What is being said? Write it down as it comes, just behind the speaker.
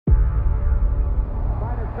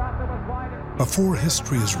Before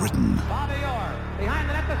history is written,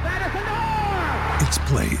 it's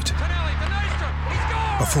played.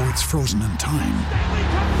 Before it's frozen in time,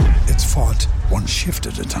 it's fought one shift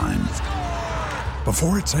at a time.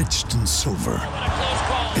 Before it's etched in silver,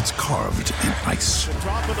 it's carved in ice.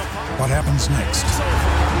 What happens next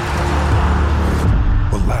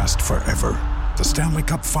will last forever. The Stanley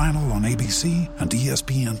Cup Final on ABC and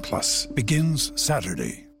ESPN Plus begins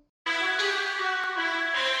Saturday.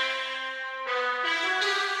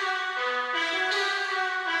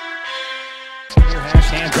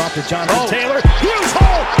 Hands off to Jonathan Taylor. Huge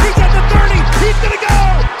hole. He's at the 30. He's going to go.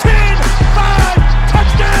 10, 5,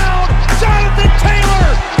 touchdown. Jonathan Taylor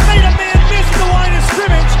made a man miss the line of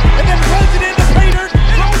scrimmage and then runs it into Pater.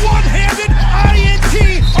 And a one-handed INT.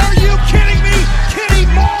 Are you kidding me? Kenny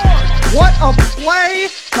Moore. What a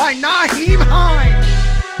play by Nyheim Hines.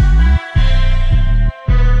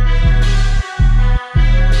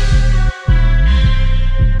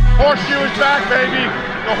 Horseshoe is back, baby.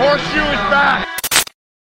 The horseshoe is back.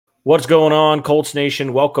 What's going on, Colts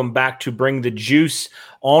Nation? Welcome back to Bring the Juice.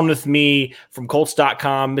 On with me from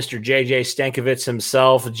Colts.com, Mr. JJ Stankovitz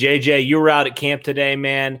himself. JJ, you were out at camp today,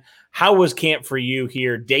 man. How was camp for you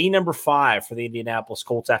here? Day number 5 for the Indianapolis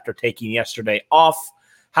Colts after taking yesterday off.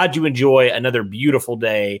 How'd you enjoy another beautiful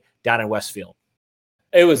day down in Westfield?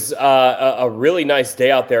 It was a really nice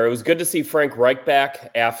day out there. It was good to see Frank Reich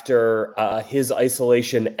back after his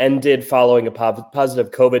isolation ended following a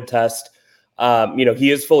positive COVID test.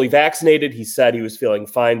 He is fully vaccinated. He said he was feeling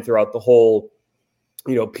fine throughout the whole,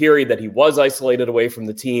 period that he was isolated away from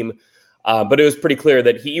the team. But it was pretty clear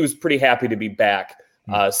that he was pretty happy to be back,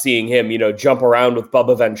 seeing him, jump around with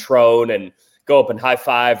Bubba Ventrone and go up and high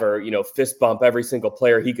five or, fist bump every single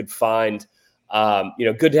player he could find.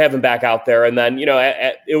 Good to have him back out there. And then,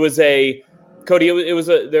 there were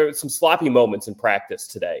some sloppy moments in practice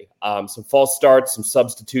today, some false starts, some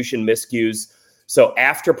substitution miscues. So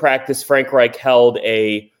after practice, Frank Reich held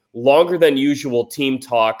a longer than usual team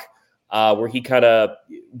talk where he kind of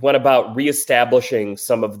went about reestablishing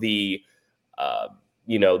some of the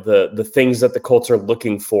things that the Colts are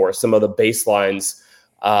looking for, some of the baselines,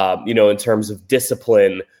 in terms of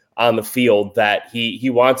discipline on the field that he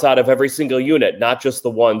wants out of every single unit, not just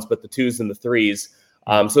the ones, but the 2s and the 3s.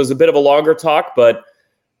 So it was a bit of a longer talk, but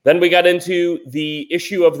then we got into the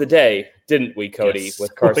issue of the day, didn't we, Cody, yes,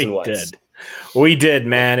 with Carson Wentz? We did,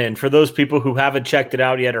 man. And for those people who haven't checked it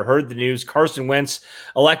out yet or heard the news, Carson Wentz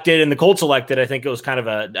elected and the Colts elected. I think it was kind of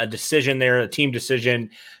a decision there, a team decision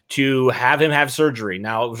to have him have surgery.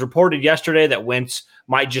 Now, it was reported yesterday that Wentz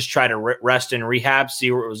might just try to rest and rehab, see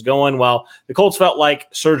where it was going. Well, the Colts felt like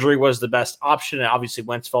surgery was the best option, and obviously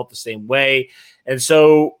Wentz felt the same way. And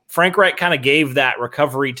so Frank Reich kind of gave that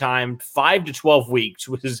recovery time 5 to 12 weeks,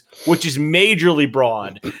 which is majorly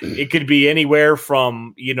broad. It could be anywhere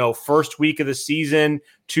from, first week of the season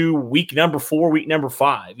to week number 4, week number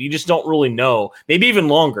 5. You just don't really know. Maybe even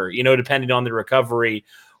longer, depending on the recovery.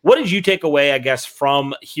 What did you take away, I guess,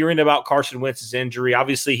 from hearing about Carson Wentz's injury?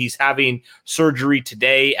 Obviously, he's having surgery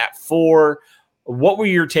today at 4. What were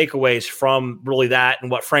your takeaways from really that and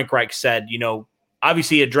what Frank Reich said?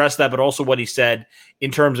 Obviously he addressed that, but also what he said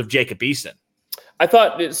in terms of Jacob Eason. I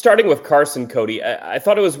thought, starting with Carson, Cody, I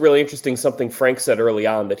thought it was really interesting something Frank said early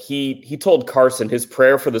on, that he told Carson his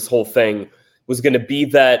prayer for this whole thing was going to be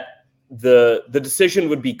that the decision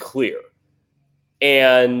would be clear.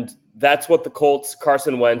 And that's what the Colts,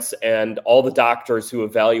 Carson Wentz, and all the doctors who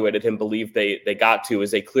evaluated him believe they got to,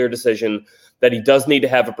 is a clear decision that he does need to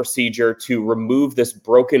have a procedure to remove this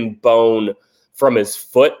broken bone from his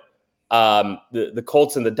foot. The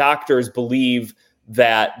Colts and the doctors believe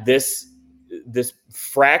that this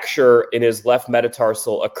fracture in his left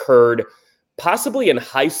metatarsal occurred possibly in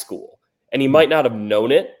high school, and he might not have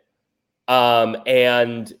known it.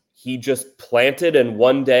 And he just planted, and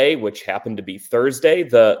one day, which happened to be Thursday,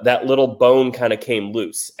 that little bone kind of came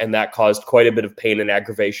loose, and that caused quite a bit of pain and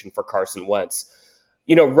aggravation for Carson Wentz.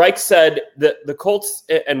 Reich said that the Colts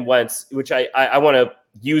and Wentz, which I want to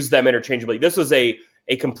use them interchangeably, this was a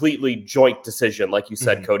completely joint decision, like you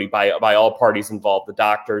said, Cody, by all parties involved, the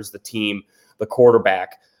doctors, the team, the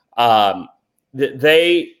quarterback.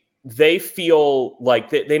 They feel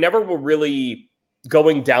like they never were really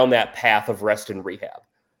going down that path of rest and rehab.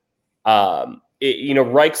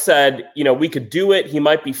 Reich said, we could do it. He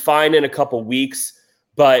might be fine in a couple weeks,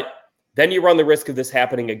 but then you run the risk of this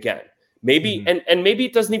happening again. Maybe, and maybe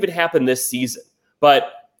it doesn't even happen this season,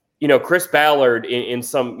 but Chris Ballard in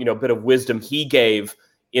some, bit of wisdom he gave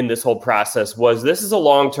in this whole process was, this is a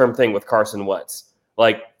long-term thing with Carson Wentz.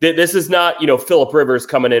 Like this is not, Phillip Rivers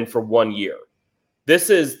coming in for 1 year. This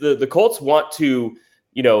is the Colts want to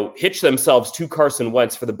hitch themselves to Carson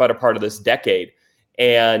Wentz for the better part of this decade,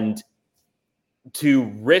 and to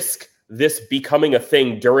risk this becoming a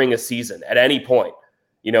thing during a season at any point,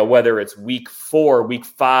 whether it's week 4, week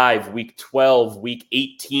 5, week 12, week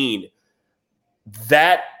 18,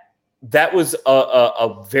 that was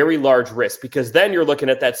a very large risk, because then you're looking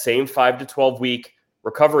at that same 5 to 12 week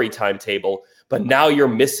recovery timetable, but now you're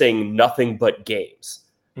missing nothing but games.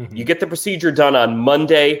 Mm-hmm. You get the procedure done on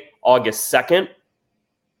Monday, August 2nd.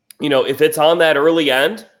 If it's on that early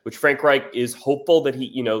end, which Frank Reich is hopeful that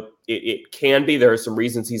it can be, there are some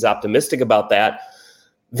reasons he's optimistic about that,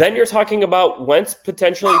 then you're talking about Wentz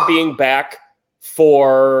potentially being back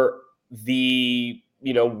for the,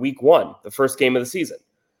 week 1, the first game of the season.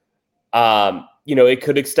 It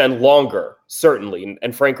could extend longer, certainly.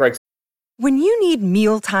 And Frank Reich. When you need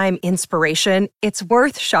mealtime inspiration, it's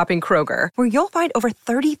worth shopping Kroger, where you'll find over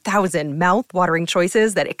 30,000 mouth-watering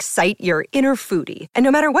choices that excite your inner foodie. And no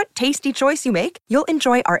matter what tasty choice you make, you'll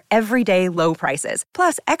enjoy our everyday low prices,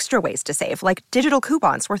 plus extra ways to save, like digital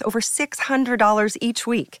coupons worth over $600 each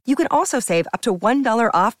week. You can also save up to $1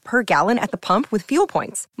 off per gallon at the pump with fuel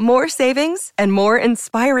points. More savings and more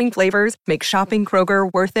inspiring flavors make shopping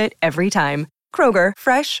Kroger worth it every time. Kroger,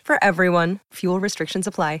 fresh for everyone. Fuel restrictions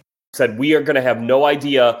apply. Said we are going to have no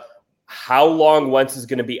idea how long Wentz is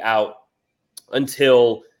going to be out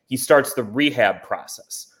until he starts the rehab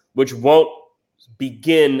process, which won't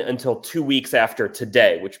begin until 2 weeks after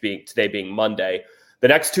today, today being Monday. The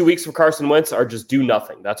next 2 weeks for Carson Wentz are just do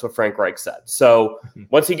nothing. That's what Frank Reich said. So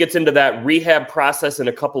once he gets into that rehab process in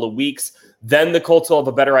a couple of weeks, then the Colts will have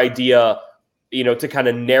a better idea, to kind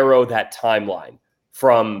of narrow that timeline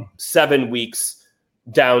from 7 weeks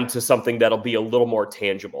down to something that'll be a little more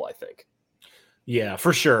tangible, I think. Yeah,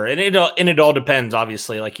 for sure. And it all depends,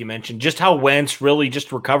 obviously, like you mentioned, just how Wentz really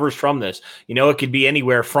just recovers from this. It could be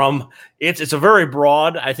anywhere from it's a very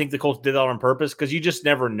broad. I think the Colts did that on purpose, because you just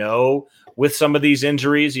never know with some of these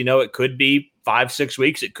injuries. It could be 5-6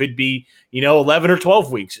 weeks. It could be, 11 or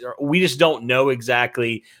 12 weeks. We just don't know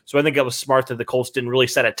exactly. So I think it was smart that the Colts didn't really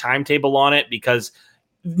set a timetable on it, because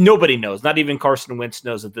nobody knows. Not even Carson Wentz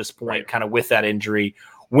knows at this point, kind of with that injury,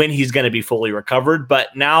 when he's going to be fully recovered.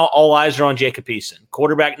 But now all eyes are on Jacob Eason,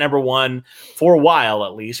 quarterback number 1 for a while,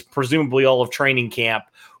 at least, presumably all of training camp.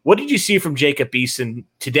 What did you see from Jacob Eason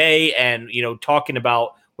today? And, talking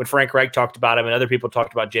about when Frank Reich talked about him and other people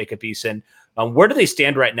talked about Jacob Eason, where do they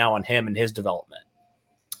stand right now on him and his development?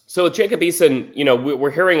 So with Jacob Eason,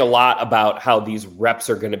 we're hearing a lot about how these reps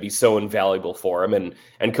are going to be so invaluable for him.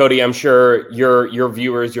 And Cody, I'm sure your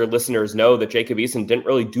viewers, your listeners know that Jacob Eason didn't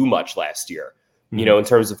really do much last year, in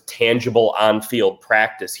terms of tangible on-field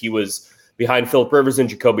practice. He was behind Phillip Rivers and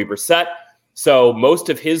Jacoby Brissett. So most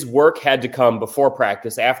of his work had to come before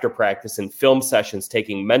practice, after practice, in film sessions,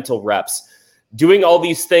 taking mental reps, doing all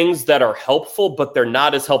these things that are helpful, but they're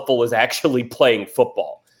not as helpful as actually playing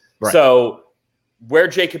football. Right. So where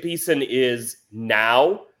Jacob Eason is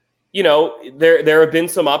now, there have been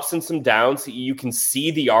some ups and some downs. You can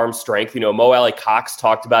see the arm strength. Mo Alley Cox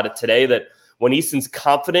talked about it today, that when Eason's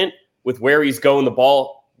confident with where he's going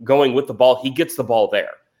with the ball, he gets the ball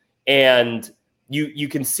there. And you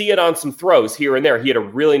can see it on some throws here and there. He had a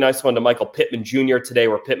really nice one to Michael Pittman Jr. today,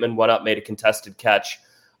 where Pittman went up, made a contested catch,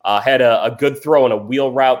 had a good throw on a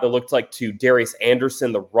wheel route that looked like to Darius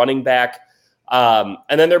Anderson, the running back. And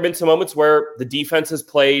then there have been some moments where the defense has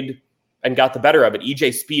played and got the better of it.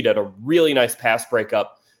 EJ Speed had a really nice pass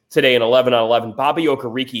breakup today in 11-on-11. Bobby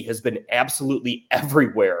Okereke has been absolutely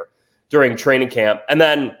everywhere during training camp. And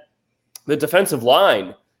then the defensive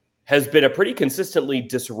line has been a pretty consistently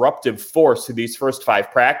disruptive force through these first 5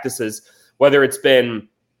 practices, whether it's been,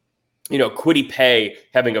 Kwity Paye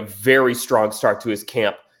having a very strong start to his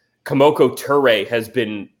camp. Kamoko Toure has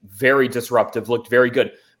been very disruptive, looked very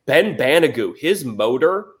good. Ben Banogu, his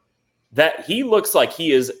motor, that he looks like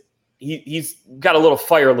he's got a little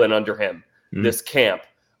fire lit under him this camp.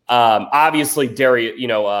 Obviously,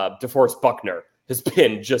 DeForest Buckner has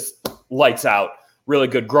been just lights out, really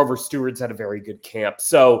good. Grover Stewart's had a very good camp.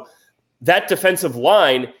 So that defensive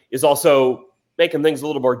line is also making things a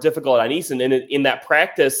little more difficult on Eason. And in that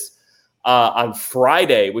practice on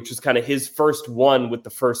Friday, which was kind of his first one with the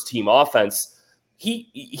first team offense,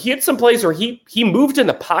 he had some plays where he moved in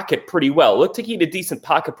the pocket pretty well. It looked like he had a decent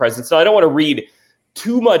pocket presence. So I don't want to read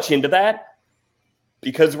too much into that,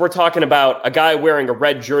 because we're talking about a guy wearing a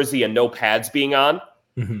red jersey and no pads being on.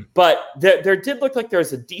 Mm-hmm. But there did look like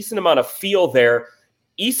there's a decent amount of feel there.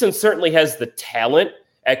 Eason certainly has the talent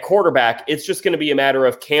at quarterback. It's just going to be a matter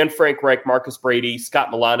of, can Frank Reich, Marcus Brady,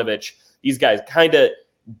 Scott Milanovic, these guys kind of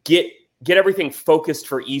get everything focused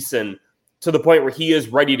for Eason to the point where he is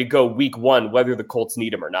ready to go week 1, whether the Colts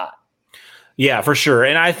need him or not. Yeah, for sure.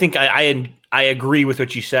 And I think I agree with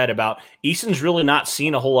what you said about Eason's really not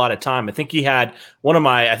seen a whole lot of time. I think he had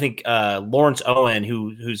Lawrence Owen,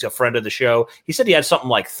 who's a friend of the show, he said he had something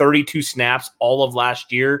like 32 snaps all of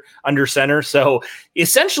last year under center. So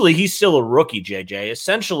essentially he's still a rookie, JJ.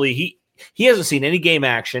 Essentially he hasn't seen any game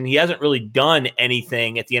action. He hasn't really done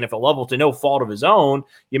anything at the NFL level to no fault of his own.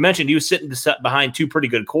 You mentioned he was sitting behind 2 pretty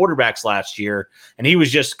good quarterbacks last year, and he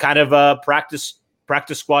was just kind of a practice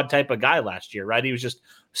squad type of guy last year, right? He was just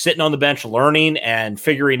sitting on the bench, learning and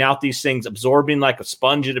figuring out these things, absorbing like a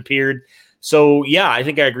sponge, it appeared. So, yeah, I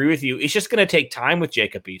think I agree with you. It's just going to take time with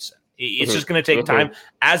Jacob Eason. It's just going to take time,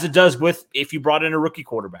 as it does with if you brought in a rookie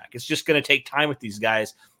quarterback. It's just going to take time with these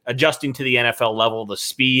guys adjusting to the NFL level, the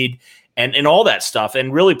speed, and all that stuff,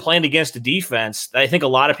 and really playing against a defense. I think a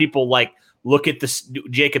lot of people look at this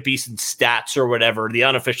Jacob Eason stats or whatever, the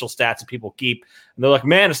unofficial stats that people keep, and they're like,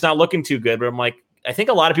 man, it's not looking too good. But I'm like, I think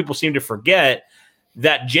a lot of people seem to forget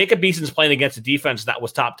that Jacob Eason's playing against a defense that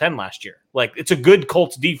was top 10 last year. Like, it's a good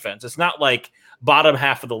Colts defense. It's not like bottom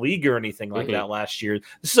half of the league or anything like that last year.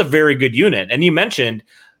 This is a very good unit. And you mentioned,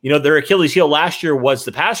 their Achilles heel last year was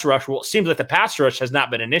the pass rush. Well, it seems like the pass rush has not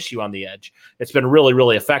been an issue on the edge. It's been really,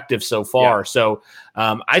 really effective so far. Yeah. So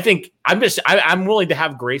I think I'm willing to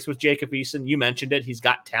have grace with Jacob Eason. You mentioned it. He's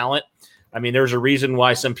got talent. I mean, there's a reason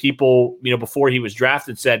why some people, before he was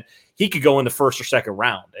drafted said he could go in the first or second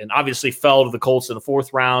round, and obviously fell to the Colts in the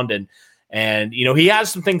 4th round. And he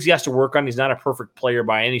has some things he has to work on. He's not a perfect player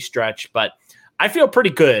by any stretch, but I feel pretty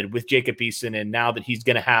good with Jacob Eason. And now that he's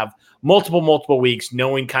going to have multiple weeks,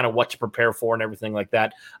 knowing kind of what to prepare for and everything like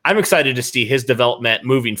that, I'm excited to see his development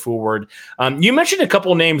moving forward. You mentioned a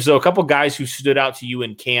couple names, though, a couple guys who stood out to you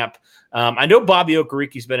in camp. I know Bobby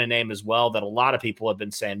Okeriki's been a name as well that a lot of people have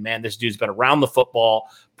been saying, man, this dude's been around the football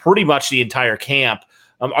pretty much the entire camp.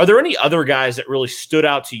 Are there any other guys that really stood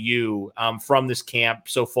out to you from this camp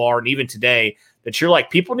so far and even today that you're like,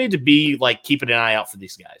 people need to be like keeping an eye out for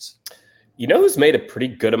these guys? Who's made a pretty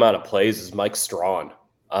good amount of plays is Mike Strawn.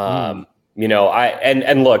 Look,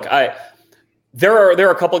 there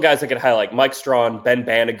are a couple of guys I could highlight: Mike Strawn, Ben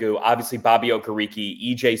Banogu, obviously Bobby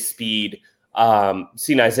Okereke, EJ Speed.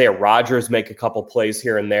 Seen Isaiah Rodgers make a couple plays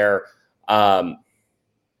here and there.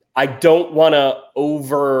 I don't want to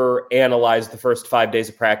overanalyze the first 5 days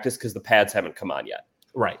of practice because the pads haven't come on yet.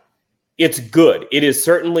 Right. It's good. It is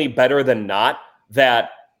certainly better than not that,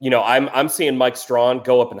 I'm seeing Mike Strawn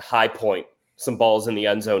go up and high point some balls in the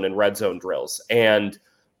end zone and red zone drills. And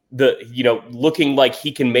looking like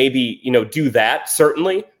he can maybe, do that,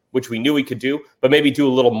 certainly, which we knew he could do, but maybe do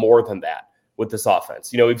a little more than that with this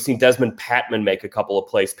offense. We've seen Desmond Patman make a couple of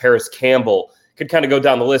plays. Paris Campbell could kind of go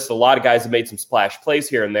down the list. A lot of guys have made some splash plays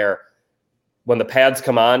here and there. When the pads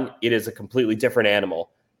come on, it is a completely different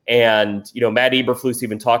animal. And, Matt Eberflus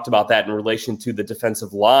even talked about that in relation to the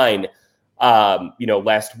defensive line,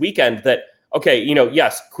 last weekend that,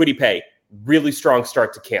 yes, Kwity Paye, really strong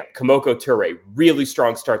start to camp. Kamoko Toure, really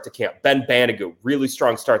strong start to camp. Ben Banogu, really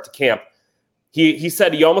strong start to camp. He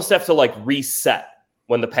said he almost have to reset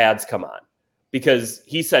when the pads come on, because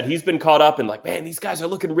he said he's been caught up in man, these guys are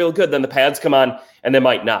looking real good. Then the pads come on and they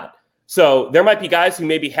might not. So there might be guys who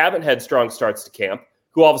maybe haven't had strong starts to camp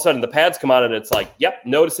who all of a sudden the pads come on and it's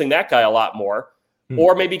noticing that guy a lot more.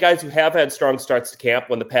 Or maybe guys who have had strong starts to camp,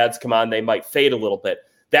 when the pads come on, they might fade a little bit.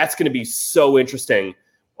 That's going to be so interesting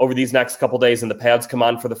over these next couple days. And the pads come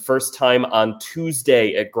on for the first time on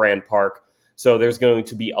Tuesday at Grand Park. So there's going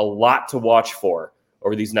to be a lot to watch for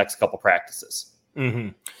over these next couple practices.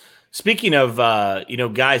 Mm-hmm. Speaking of,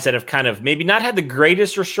 guys that have kind of maybe not had the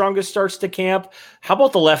greatest or strongest starts to camp, how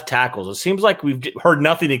about the left tackles? It seems like we've heard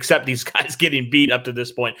nothing except these guys getting beat up to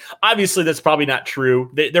this point. Obviously, that's probably not true.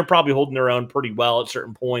 They're probably holding their own pretty well at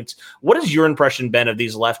certain points. What has your impression been of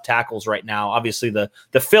these left tackles right now? Obviously, the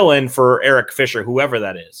fill-in for Eric Fisher, whoever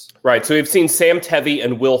that is. Right, so we've seen Sam Tevi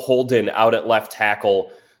and Will Holden out at left tackle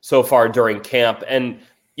so far during camp. And,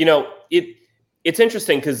 it's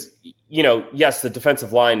interesting because, yes, the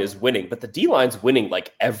defensive line is winning, but the D-line's winning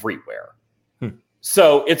everywhere.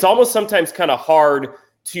 So it's almost sometimes kind of hard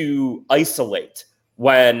to isolate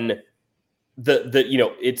when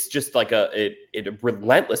it's just a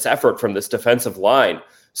relentless effort from this defensive line.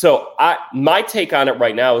 So my take on it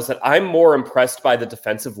right now is that I'm more impressed by the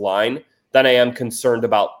defensive line than I am concerned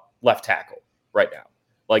about left tackle right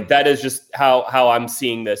now. That is just how I'm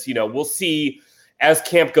seeing this. We'll see as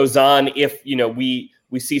camp goes on, if,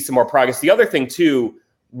 we see some more progress. The other thing, too,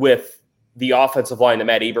 with the offensive line that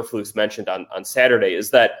Matt Eberflus mentioned on Saturday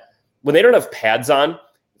is that when they don't have pads on,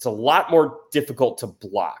 it's a lot more difficult to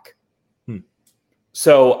block.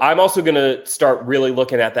 So I'm also going to start really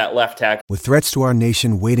looking at that left tackle. With threats to our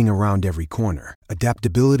nation waiting around every corner,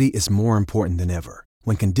 adaptability is more important than ever.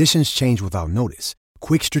 When conditions change without notice,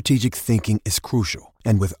 quick strategic thinking is crucial.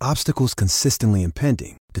 And with obstacles consistently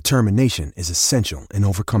impending, determination is essential in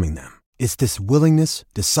overcoming them. It's this willingness,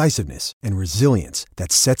 decisiveness, and resilience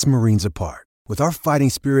that sets Marines apart. With our fighting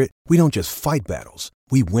spirit, we don't just fight battles,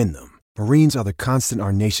 we win them. Marines are the constant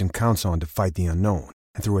our nation counts on to fight the unknown.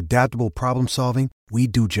 And through adaptable problem solving, we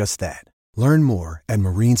do just that. Learn more at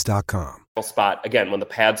marines.com. Spot again, when the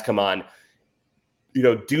pads come on,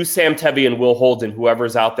 do Sam Tevi and Will Holden,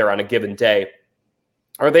 whoever's out there on a given day,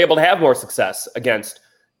 are they able to have more success against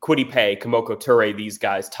Kwity Paye, Kemoko Turay, these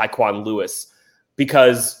guys, Tyquan Lewis?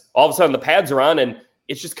 Because all of a sudden the pads are on and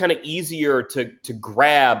it's just kind of easier to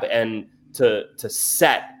grab and to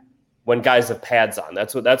set when guys have pads on.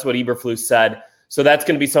 That's what Eberflus said. So that's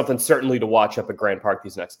going to be something certainly to watch up at Grand Park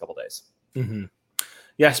these next couple days. Mm-hmm.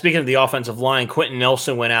 Yeah, speaking of the offensive line, Quentin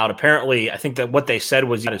Nelson went out. Apparently, I think that what they said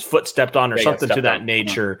was he had his foot stepped on or something to that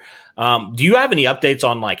nature. Do you have any updates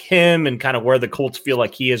on like him and kind of where the Colts feel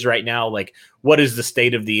like he is right now? Like, what is the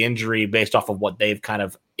state of the injury based off of what they've kind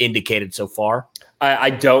of indicated so far? I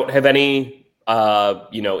don't have any,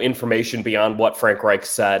 information beyond what Frank Reich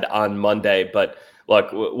said on Monday. But look,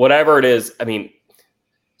 whatever it is, I mean,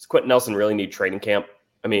 does Quentin Nelson really need training camp?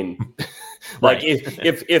 I mean, like if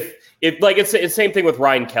like it's the same thing with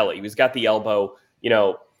Ryan Kelly. He's got the elbow.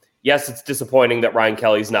 Yes, it's disappointing that Ryan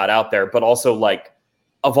Kelly's not out there, but also like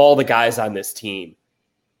of all the guys on this team,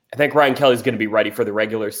 I think Ryan Kelly's going to be ready for the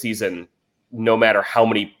regular season, no matter how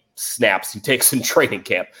many snaps he takes in training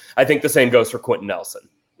camp. I think the same goes for Quentin Nelson.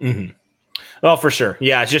 Mm-hmm. Well, for sure.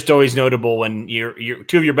 Yeah, it's just always notable when your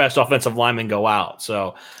two of your best offensive linemen go out.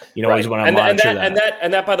 So, always want to monitor that.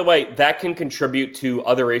 And that, by the way, that can contribute to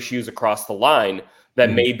other issues across the line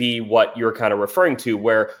that may be what you're kind of referring to,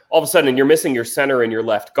 where all of a sudden you're missing your center and your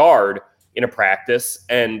left guard in a practice,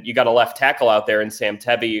 and you got a left tackle out there in Sam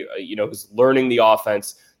Tevi, who's learning the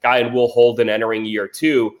offense, guy in Will Holden entering year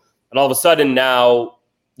 2. And all of a sudden now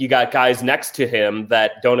you got guys next to him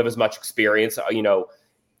that don't have as much experience.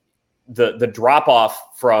 The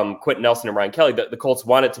drop-off from Quentin Nelson and Ryan Kelly, the Colts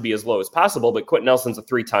want it to be as low as possible, but Quentin Nelson's a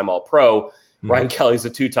 3-time All-Pro. Mm-hmm. Ryan Kelly's a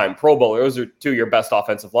 2-time Pro Bowler. Those are 2 of your best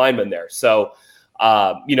offensive linemen there. So,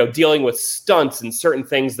 dealing with stunts and certain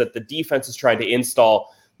things that the defense is trying to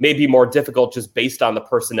install may be more difficult just based on the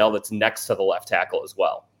personnel that's next to the left tackle as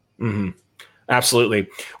well. Mm-hmm. Absolutely.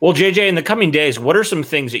 Well, JJ, in the coming days, what are some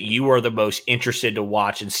things that you are the most interested to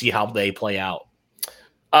watch and see how they play out?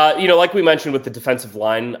 Like we mentioned with the defensive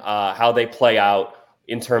line, how they play out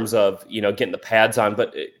in terms of, getting the pads on.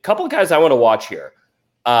 But a couple of guys I want to watch here.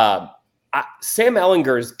 Sam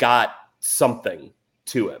Ehlinger's got something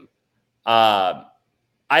to him.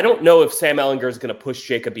 I don't know if Sam Ehlinger is going to push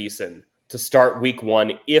Jacob Eason to start week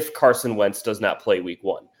 1 if Carson Wentz does not play week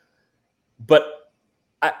 1. But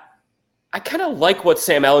I kind of like what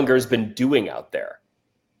Sam Ehlinger has been doing out there.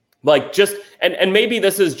 Like and maybe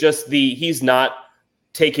this is just he's not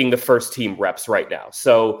taking the first team reps right now.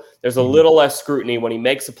 So there's a little less scrutiny. When he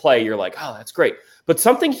makes a play, you're like, oh, that's great. But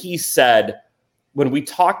something he said when we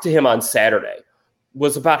talked to him on Saturday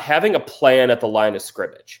was about having a plan at the line of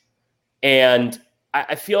scrimmage. And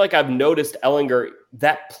I feel like I've noticed Ehlinger,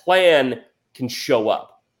 that plan can show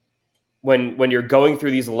up when you're going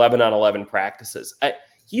through these 11-on-11 practices.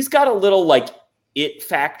 He's got a little it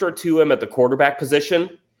factor to him at the quarterback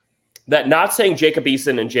position that, not saying Jacob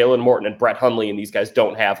Eason and Jalen Morton and Brett Hundley and these guys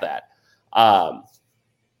don't have that.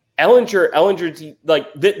 Ehlinger,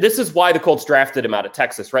 this is why the Colts drafted him out of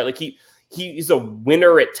Texas, right? Like he's a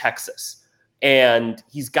winner at Texas, and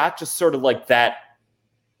he's got just sort of like that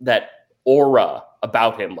aura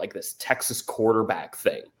about him, like this Texas quarterback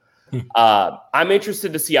thing. I'm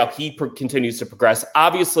interested to see how he continues to progress.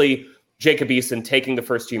 Obviously, Jacob Eason taking the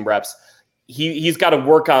first team reps, he's got to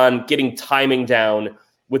work on getting timing down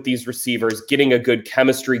with these receivers, getting a good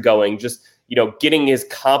chemistry going, just, getting his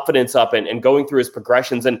confidence up and going through his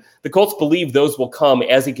progressions. And the Colts believe those will come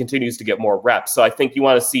as he continues to get more reps. So I think you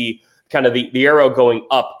want to see kind of the arrow going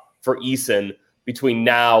up for Eason between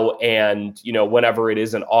now and, whenever it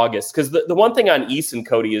is in August. Because the one thing on Eason,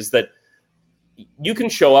 Cody, is that you can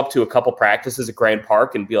show up to a couple practices at Grand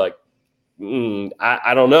Park and be like,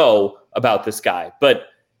 I don't know about this guy, but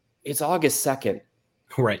it's August 2nd.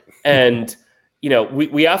 Right. And,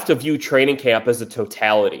 we have to view training camp as a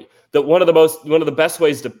totality. That one of the best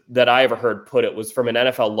ways that I ever heard put it was from an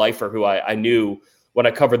NFL lifer who I knew when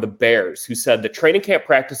I covered the Bears, who said the training camp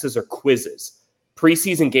practices are quizzes.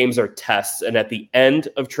 Preseason games are tests. And at the end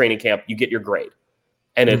of training camp, you get your grade.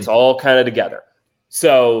 And it's all kind of together.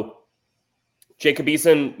 So Jacob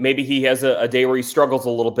Eason, maybe he has a day where he struggles a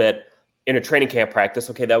little bit in a training camp practice.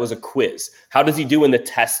 Okay, that was a quiz. How does he do when the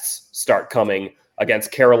tests start coming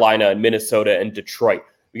against Carolina and Minnesota and Detroit?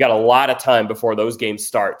 We got a lot of time before those games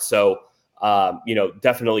start. So,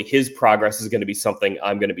 definitely his progress is going to be something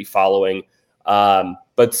I'm going to be following.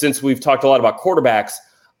 But since we've talked a lot about quarterbacks,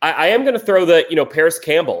 I am going to throw Paris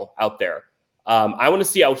Campbell out there. I want to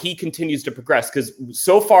see how he continues to progress, because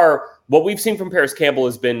so far what we've seen from Paris Campbell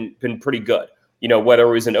has been pretty good. Whether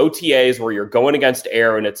it was in OTAs where you're going against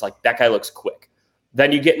air and it's like, that guy looks quick.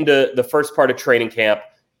 Then you get into the first part of training camp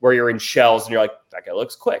where you're in shells and you're like, that guy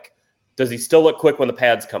looks quick. Does he still look quick when the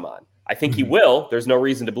pads come on? I think he will. There's no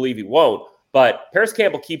reason to believe he won't. But Paris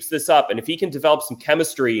Campbell keeps this up. And if he can develop some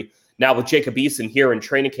chemistry now with Jacob Eason here in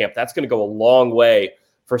training camp, that's going to go a long way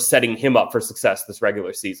for setting him up for success this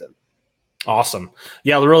regular season. Awesome.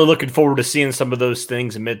 Yeah, we're really looking forward to seeing some of those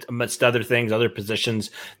things amidst other things, other positions.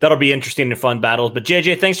 That'll be interesting and fun battles. But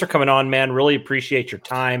JJ, thanks for coming on, man. Really appreciate your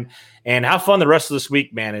time, and have fun the rest of this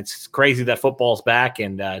week, man. It's crazy that football's back,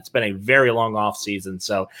 and it's been a very long off season.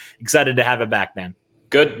 So excited to have it back, man.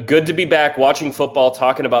 Good to be back watching football,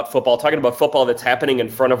 talking about football that's happening in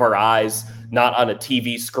front of our eyes, not on a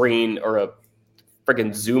TV screen or a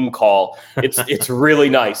friggin' Zoom call. It's really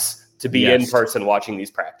nice to be in person watching these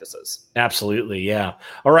practices. Absolutely. Yeah.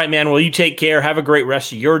 All right, man. Well, you take care. Have a great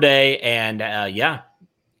rest of your day. And I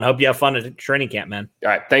hope you have fun at training camp, man. All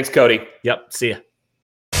right. Thanks, Cody. Yep. See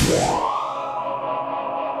ya.